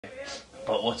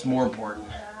But what's more important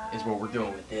is what we're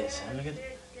doing with this.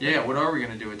 Yeah, what are we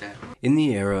going to do with that? In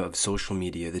the era of social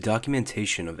media, the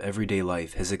documentation of everyday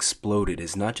life has exploded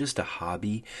as not just a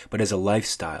hobby, but as a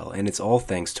lifestyle, and it's all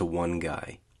thanks to one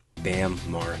guy, Bam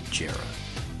Margera.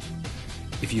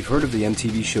 If you've heard of the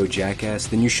MTV show Jackass,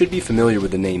 then you should be familiar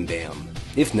with the name Bam.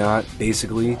 If not,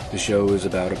 basically, the show is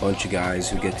about a bunch of guys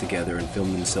who get together and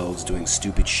film themselves doing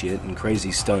stupid shit and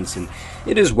crazy stunts, and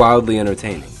it is wildly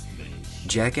entertaining.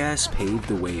 Jackass paved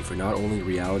the way for not only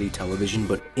reality television,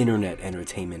 but internet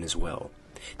entertainment as well.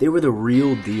 They were the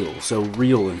real deal, so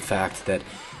real, in fact, that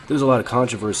there was a lot of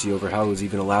controversy over how it was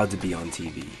even allowed to be on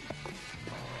TV.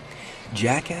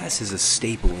 Jackass is a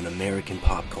staple in American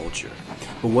pop culture,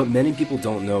 but what many people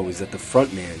don't know is that the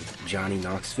frontman, Johnny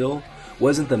Knoxville,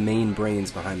 wasn't the main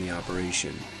brains behind the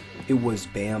operation. It was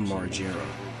Bam Margera.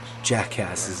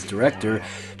 Jackass's director,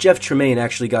 Jeff Tremaine,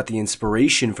 actually got the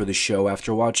inspiration for the show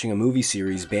after watching a movie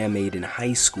series Bam made in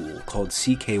high school called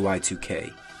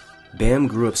CKY2K. Bam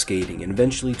grew up skating and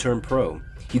eventually turned pro.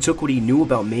 He took what he knew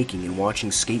about making and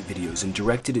watching skate videos and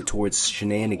directed it towards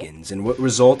shenanigans, and what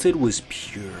resulted was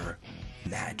pure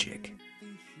magic.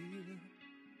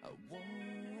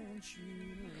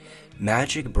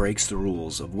 Magic breaks the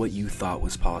rules of what you thought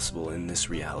was possible in this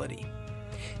reality.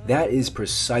 That is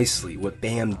precisely what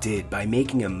Bam did by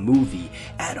making a movie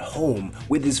at home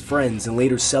with his friends and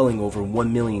later selling over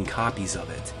 1 million copies of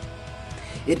it.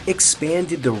 It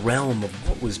expanded the realm of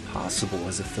what was possible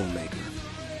as a filmmaker.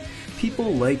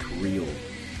 People like real,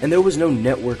 and there was no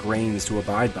network reins to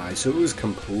abide by, so it was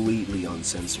completely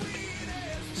uncensored.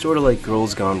 Sort of like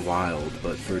Girls Gone Wild,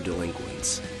 but for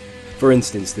delinquents. For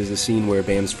instance, there's a scene where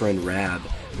Bam's friend Rab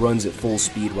runs at full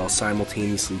speed while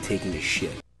simultaneously taking a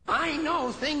shit. I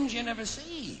know things you never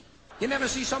see. You never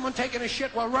see someone taking a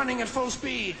shit while running at full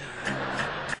speed.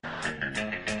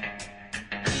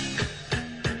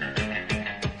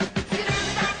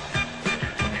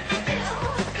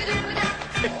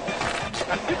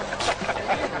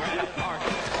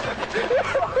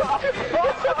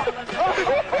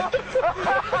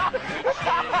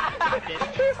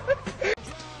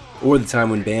 Or the time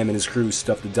when Bam and his crew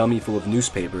stuffed a dummy full of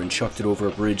newspaper and chucked it over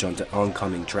a bridge onto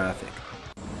oncoming traffic.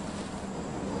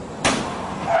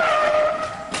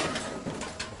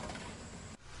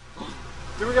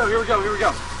 Here we go, here we go, here we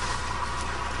go.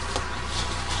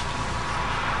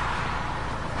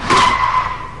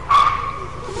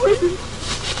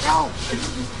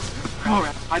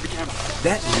 Alright, hide the camera.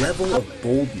 That level of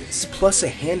boldness, plus a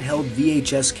handheld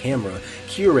VHS camera,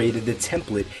 curated the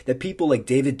template that people like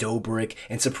David Dobrik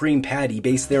and Supreme Patty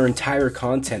base their entire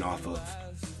content off of.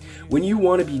 When you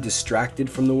want to be distracted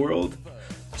from the world,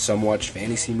 some watch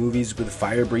fantasy movies with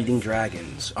fire-breathing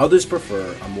dragons. Others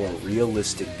prefer a more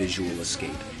realistic visual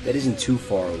escape that isn't too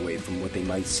far away from what they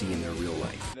might see in their real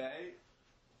life. Today,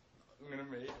 I'm gonna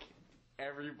make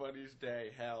everybody's day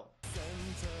hell.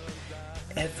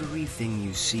 Everything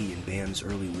you see in Bam's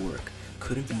early work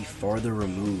couldn't be farther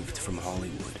removed from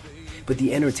Hollywood, but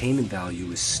the entertainment value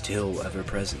is still ever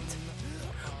present.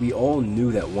 We all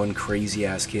knew that one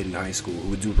crazy-ass kid in high school who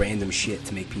would do random shit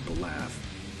to make people laugh.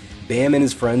 Bam and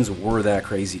his friends were that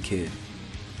crazy kid.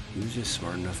 He was just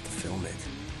smart enough to film it.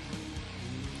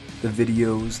 The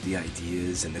videos, the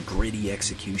ideas, and the gritty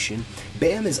execution,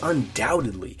 Bam is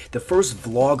undoubtedly the first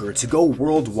vlogger to go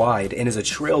worldwide and is a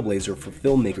trailblazer for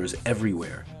filmmakers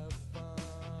everywhere.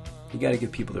 You gotta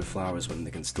give people their flowers when they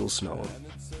can still smell them.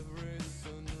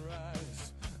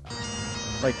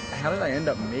 Like, how did I end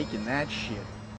up making that shit?